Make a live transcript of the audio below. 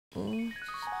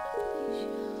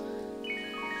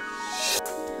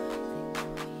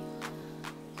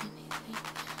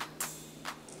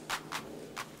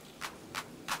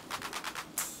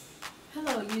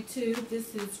YouTube?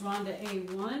 This is Rhonda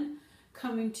A1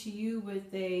 coming to you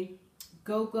with a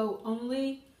GoGo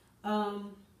Only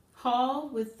haul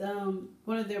with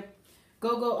one of their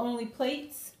GoGo Only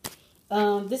plates.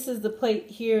 This is the plate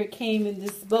here. It came in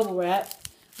this bubble wrap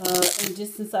and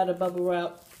just inside a bubble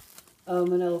wrap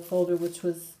manila folder, which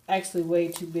was actually way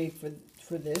too big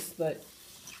for this, but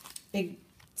it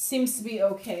seems to be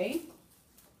okay.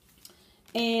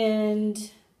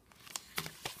 And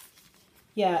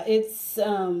yeah, it's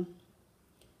the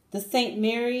St.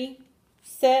 Mary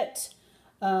set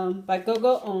by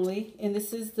GoGo Only, and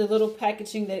this is the little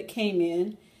packaging that it came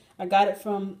in. I got it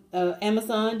from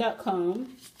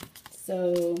Amazon.com.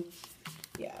 So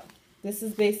yeah, this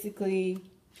is basically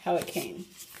how it came.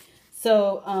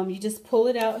 So you just pull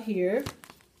it out here.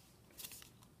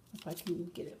 If I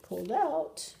can get it pulled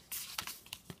out.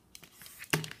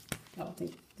 I don't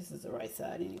think this is the right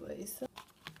side anyway. So.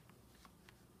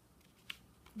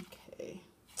 Okay,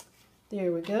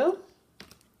 there we go.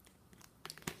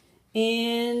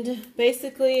 And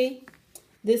basically,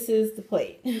 this is the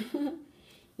plate.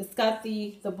 It's got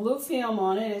the blue film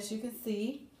on it, as you can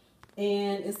see.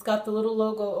 And it's got the little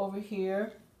logo over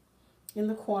here in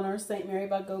the corner, St. Mary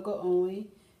by GoGo Only.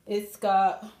 It's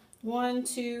got 1,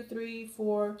 2, 3,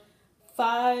 4,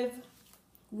 5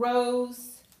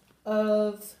 rows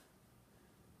of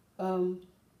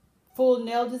full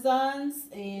nail designs,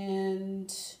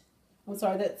 and I'm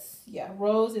sorry, that's, yeah,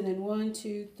 rows, and then 1,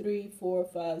 2, 3, 4,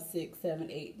 5, 6, 7,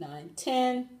 8, 9,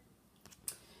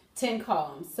 10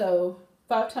 columns. So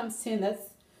 5 times 10,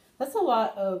 that's a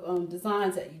lot of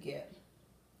designs that you get.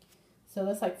 So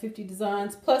that's like 50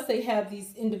 designs, plus they have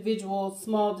these individual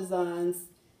small designs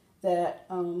that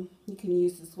you can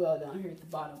use as well down here at the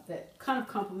bottom that kind of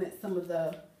complement some of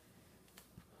the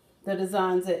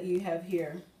designs that you have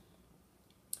here.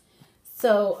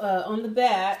 So on the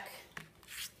back,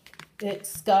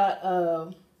 it's got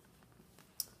well,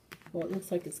 it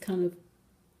looks like it's kind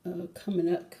of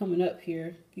coming up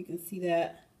here. You can see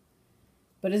that,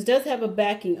 but it does have a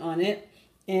backing on it,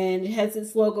 and it has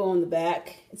its logo on the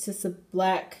back. It's just a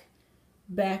black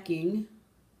backing.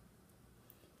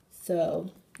 So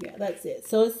yeah, that's it.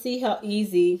 So let's see how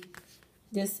easy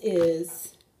this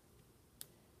is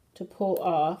to pull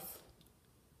off.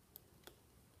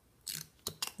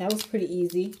 That was pretty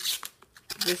easy.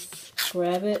 Just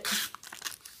grab it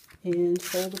and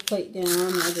hold the plate down.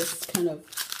 I just kind of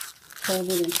hold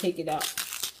it and take it out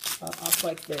off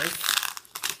like this.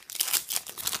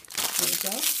 There we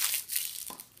go.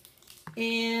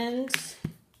 And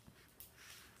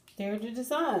there are the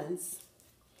designs.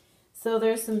 So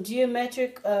there's some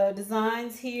geometric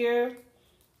designs here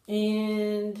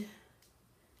and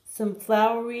some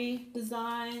flowery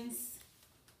designs.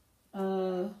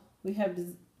 We have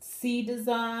sea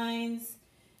designs,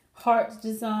 heart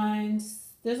designs.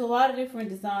 There's a lot of different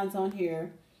designs on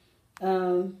here.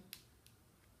 Kind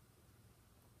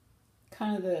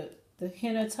of the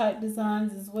henna type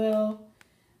designs as well.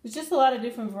 There's just a lot of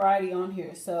different variety on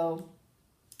here. So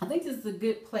I think this is a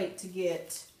good plate to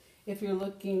get if you're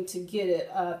looking to get it.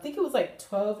 I think it was like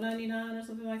 $12.99 or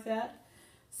something like that.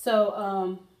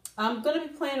 So I'm going to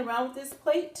be playing around with this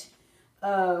plate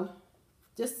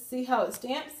just to see how it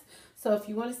stamps. So if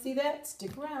you want to see that,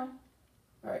 stick around.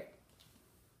 All right.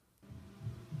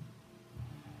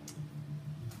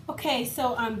 Okay,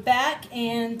 so I'm back,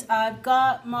 and I've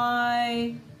got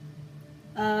my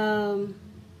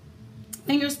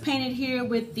fingers painted here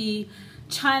with the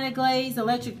China Glaze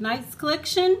Electric Nights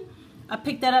collection. I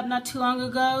picked that up not too long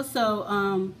ago,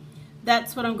 so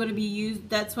that's what I'm going to be using.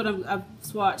 That's what I've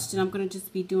swatched, and I'm going to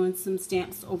just be doing some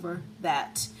stamps over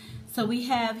that. So we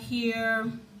have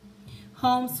here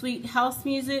Home Sweet House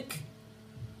Music.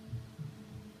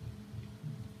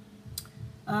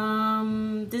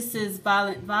 This is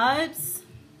Violent Vibes.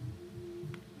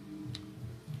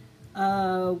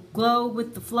 Glow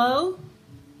with the Flow.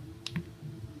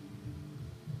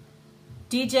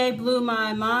 DJ Blew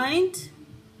My Mind.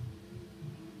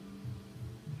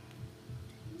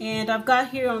 And I've got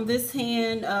here on this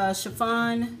hand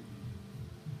Chiffon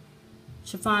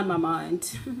My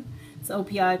Mind. It's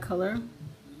OPI color.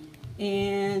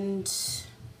 And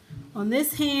on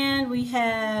this hand we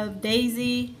have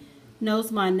Daisy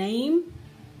Knows My Name.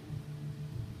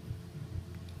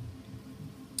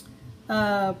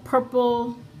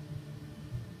 Purple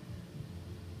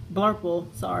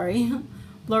Blurple, sorry.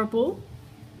 Blurple.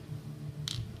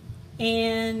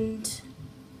 And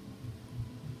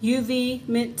UV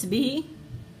Meant to Be.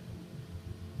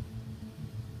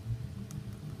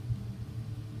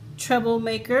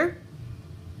 Troublemaker.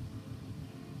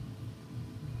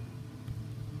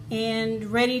 And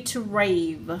Ready to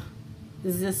Rave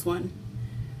is this one.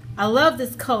 I love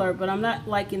this color, but I'm not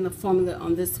liking the formula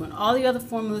on this one. All the other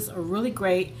formulas are really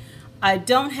great. I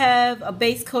don't have a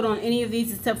base coat on any of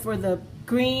these except for the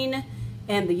green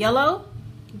and the yellow.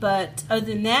 But other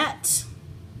than that,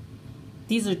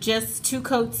 these are just 2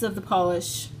 coats of the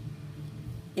polish.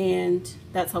 And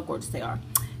that's how gorgeous they are.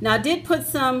 Now I did put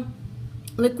some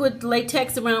liquid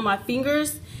latex around my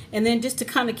fingers, and then just to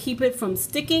kind of keep it from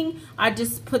sticking, I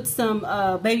just put some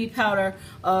baby powder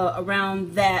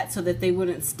around that so that they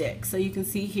wouldn't stick. So you can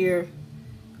see here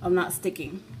I'm not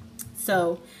sticking.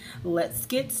 So let's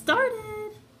get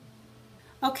started.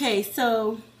 Okay,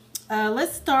 so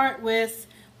let's start with,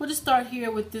 we'll just start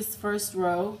here with this first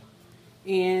row,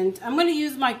 and I'm going to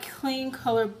use my clean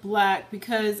color black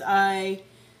because I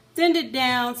thinned it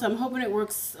down, so I'm hoping it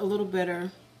works a little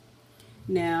better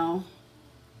now,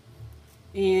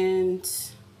 and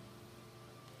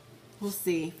we'll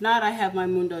see. If not, I have my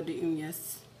Mundo de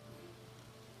Uñas,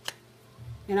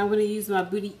 and I'm going to use my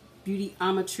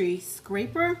Beautyometry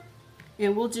scraper,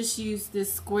 and we'll just use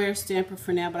this square stamper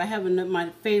for now, but I have my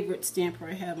favorite stamper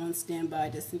I have on standby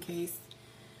just in case.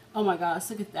 Oh my gosh,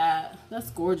 look at that.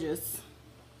 That's gorgeous.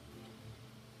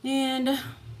 And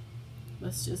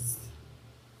let's just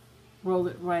roll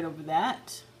it right over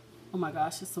that. Oh my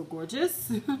gosh, it's so gorgeous.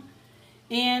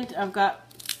 And I've got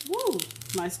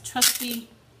my trusty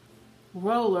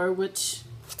roller, which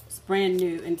is brand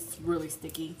new and it's really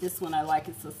sticky. This one I like.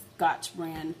 It's a Scotch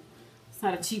brand. It's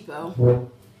not a cheapo.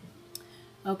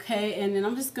 Okay, and then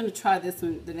I'm just going to try this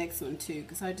one, the next one too,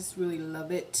 because I just really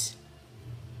love it.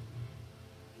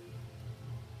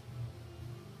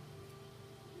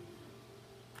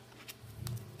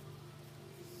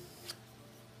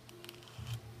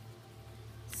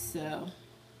 So, oh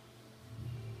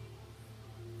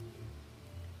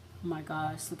my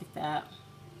gosh, look at that.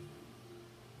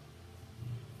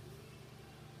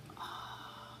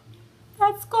 Oh,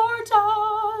 that's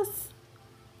gorgeous.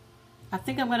 I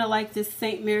think I'm going to like this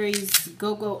St. Mary's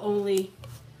GoGo Only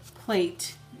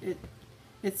plate.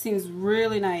 It seems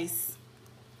really nice.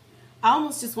 I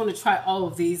almost just want to try all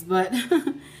of these, but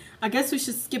I guess we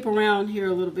should skip around here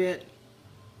a little bit.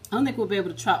 I don't think we'll be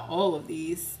able to try all of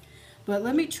these. But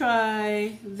let me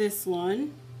try this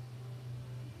one.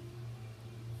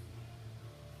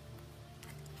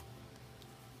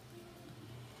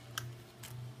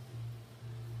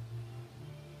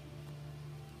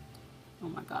 Oh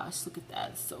my gosh, look at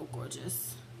that. It's so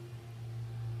gorgeous.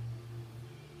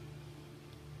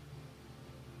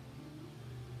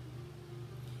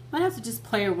 Might have to just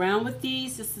play around with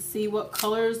these just to see what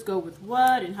colors go with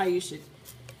what and how you should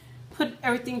put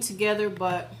everything together,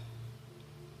 but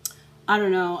I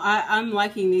don't know. I'm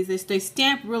liking these. They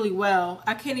stamp really well.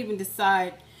 I can't even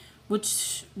decide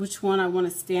which one I want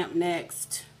to stamp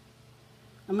next.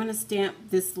 I'm going to stamp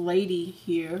this lady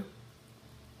here.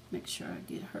 Make sure I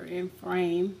get her in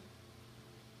frame.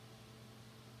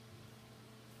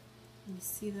 You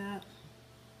see that?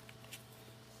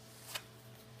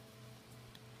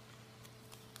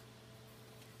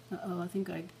 Uh-oh, I think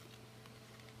I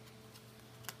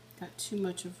got too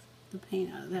much of the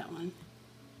paint out of that one.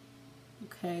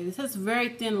 Okay, this has very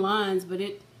thin lines, but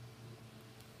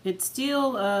it's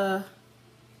still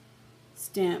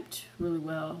stamped really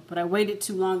well. But I waited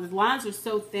too long. The lines are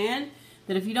so thin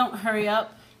that if you don't hurry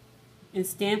up and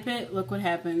stamp it, look what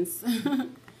happens.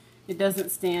 It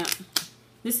doesn't stamp.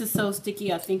 This is so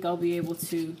sticky, I think I'll be able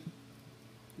to,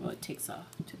 well, it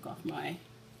took off my,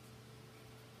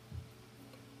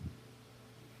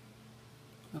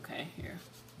 okay, here.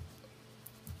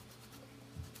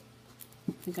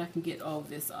 I think I can get all of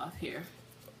this off here.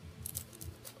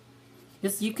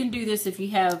 You can do this if you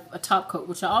have a top coat,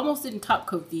 which I almost didn't top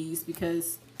coat these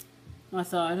because I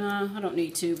thought, I don't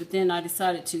need to, but then I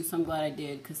decided to, so I'm glad I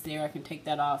did, because there I can take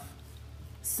that off.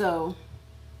 So,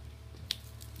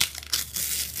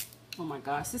 oh my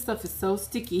gosh, this stuff is so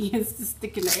sticky. It's just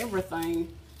sticking to everything.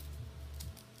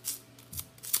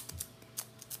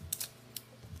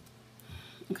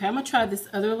 Okay, I'm going to try this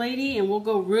other lady, and we'll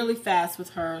go really fast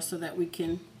with her so that we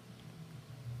can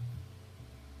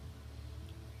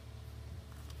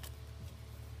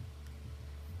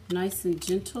nice and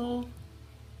gentle.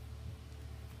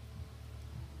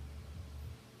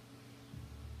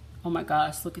 Oh my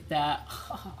gosh, look at that.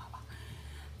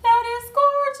 That is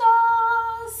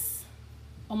gorgeous.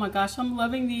 Oh my gosh, I'm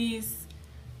loving these.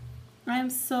 I am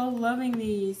so loving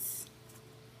these.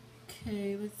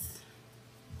 Okay, let's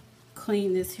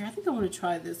clean this here. I think I want to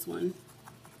try this one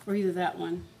or either that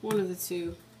one, one of the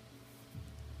two.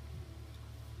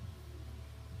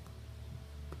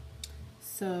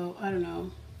 So I don't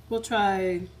know, we'll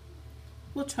try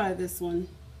this one.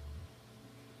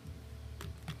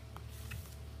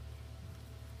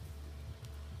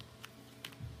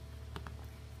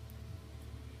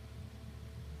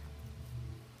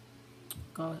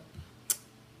 God,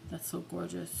 that's so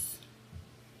gorgeous.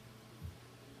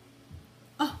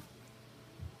 Oh,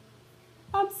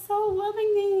 I'm so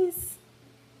loving these.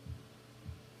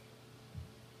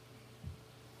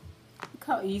 Look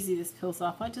how easy this peels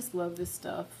off. I just love this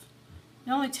stuff.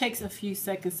 It only takes a few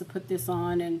seconds to put this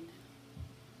on and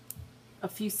a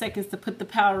few seconds to put the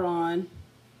powder on.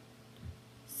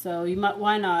 So you might,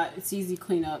 why not? It's easy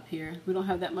cleanup here. We don't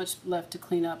have that much left to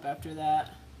clean up after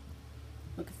that.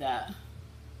 Look at that.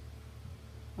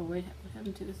 Oh wait, what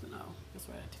happened to this one? Oh, that's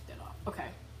right, I took that off. Okay.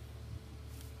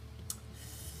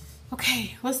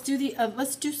 Okay,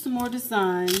 let's do some more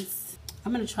designs.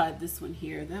 I'm gonna try this one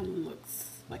here. That one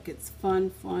looks like it's fun,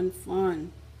 fun,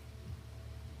 fun.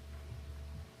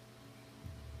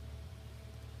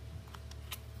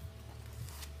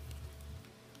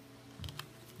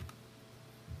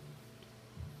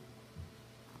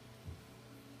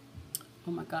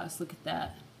 Oh my gosh, look at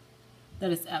that.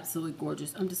 That is absolutely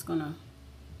gorgeous. I'm just gonna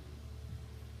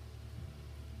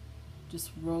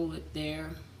just roll it there.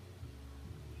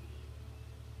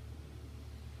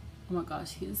 Oh my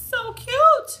gosh, he is so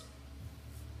cute.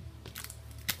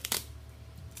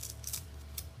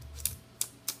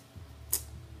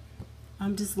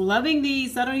 I'm just loving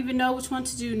these. I don't even know which one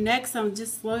to do next. I'm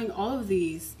just loving all of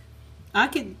these. I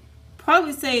could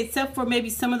probably say, except for maybe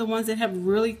some of the ones that have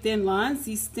really thin lines,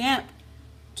 these stamp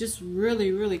just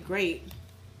really, really great.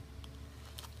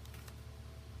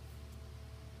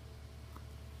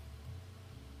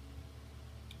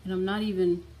 And I'm not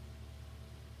even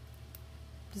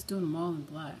just doing them all in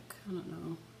black. I don't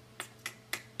know.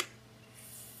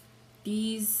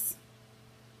 These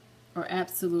are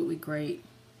absolutely great.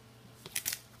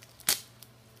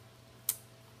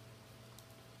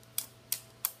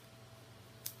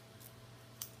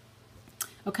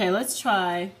 Okay, let's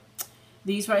try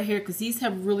these right here because these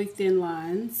have really thin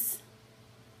lines.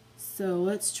 So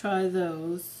let's try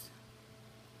those.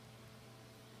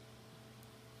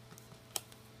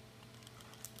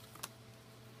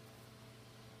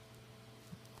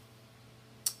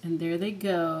 And there they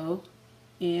go.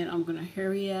 And I'm gonna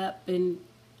hurry up and,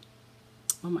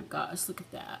 oh my gosh, look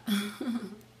at that.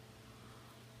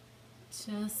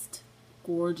 Just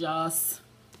gorgeous.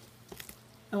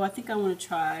 Oh, I think I want to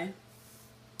try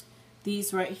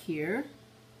these right here.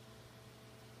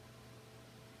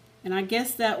 And I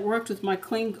guess that worked with my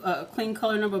clean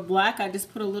color number black. I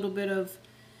just put a little bit of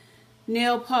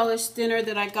nail polish thinner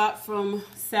that I got from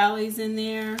Sally's in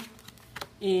there.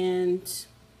 And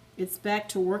it's back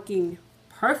to working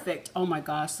perfect. Oh my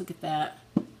gosh, look at that.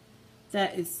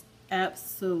 That is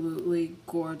absolutely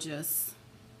gorgeous.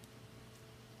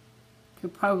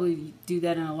 Could probably do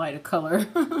that in a lighter color.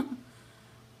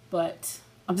 But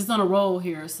I'm just on a roll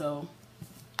here, so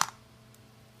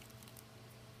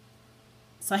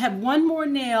I have one more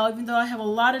nail, even though I have a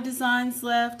lot of designs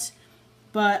left,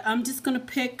 but I'm just gonna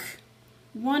pick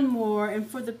one more. And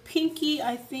for the pinky,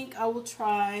 I think I will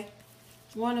try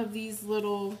one of these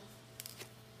little,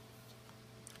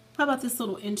 how about this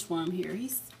little inchworm here?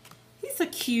 He's a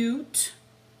cute.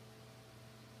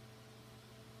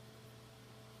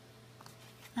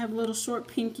 I have a little short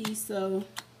pinky, so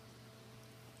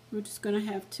we're just gonna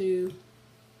have to,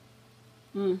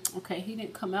 okay, he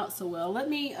didn't come out so well. Let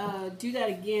me do that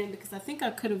again because I think I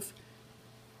could have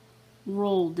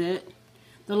rolled it.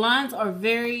 The lines are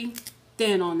very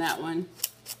thin on that one.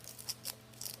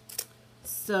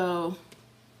 So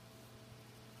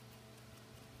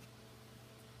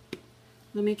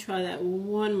let me try that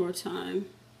one more time.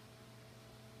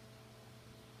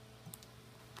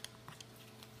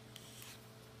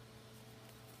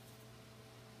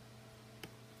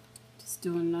 Just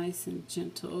doing nice and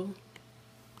gentle.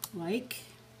 Like,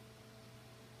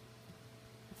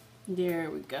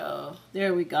 there we go.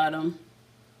 There, we got him.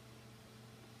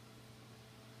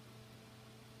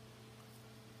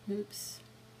 Oops.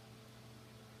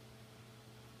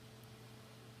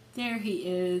 There he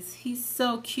is. He's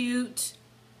so cute.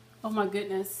 Oh my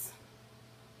goodness.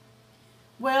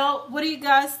 Well, what do you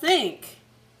guys think?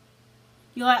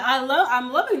 You like,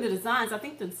 I'm loving the designs. I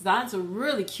think the designs are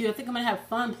really cute. I think I'm gonna have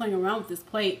fun playing around with this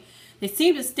plate. They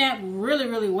seem to stamp really,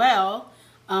 really well.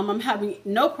 I'm having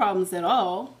no problems at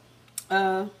all.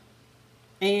 And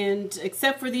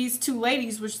except for these two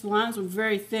ladies, which the lines were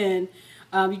very thin,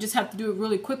 you just have to do it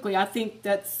really quickly. I think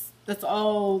that's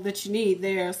all that you need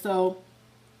there. So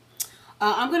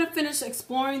I'm going to finish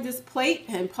exploring this plate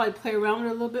and probably play around with it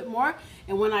a little bit more.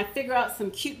 And when I figure out some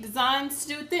cute designs to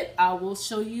do with it, I will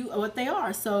show you what they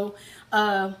are. So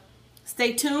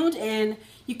stay tuned, and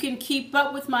you can keep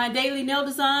up with my daily nail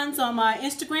designs on my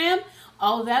Instagram.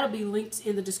 All of that will be linked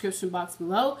in the description box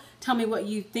below. Tell me what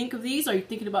you think of these. Are you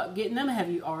thinking about getting them?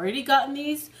 Have you already gotten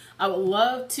these? I would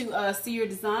love to see your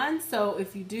designs. So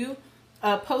if you do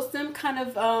post them, kind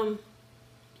of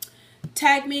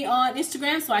tag me on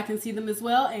Instagram so I can see them as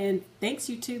well. And thanks,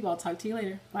 YouTube. I'll talk to you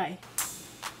later. Bye.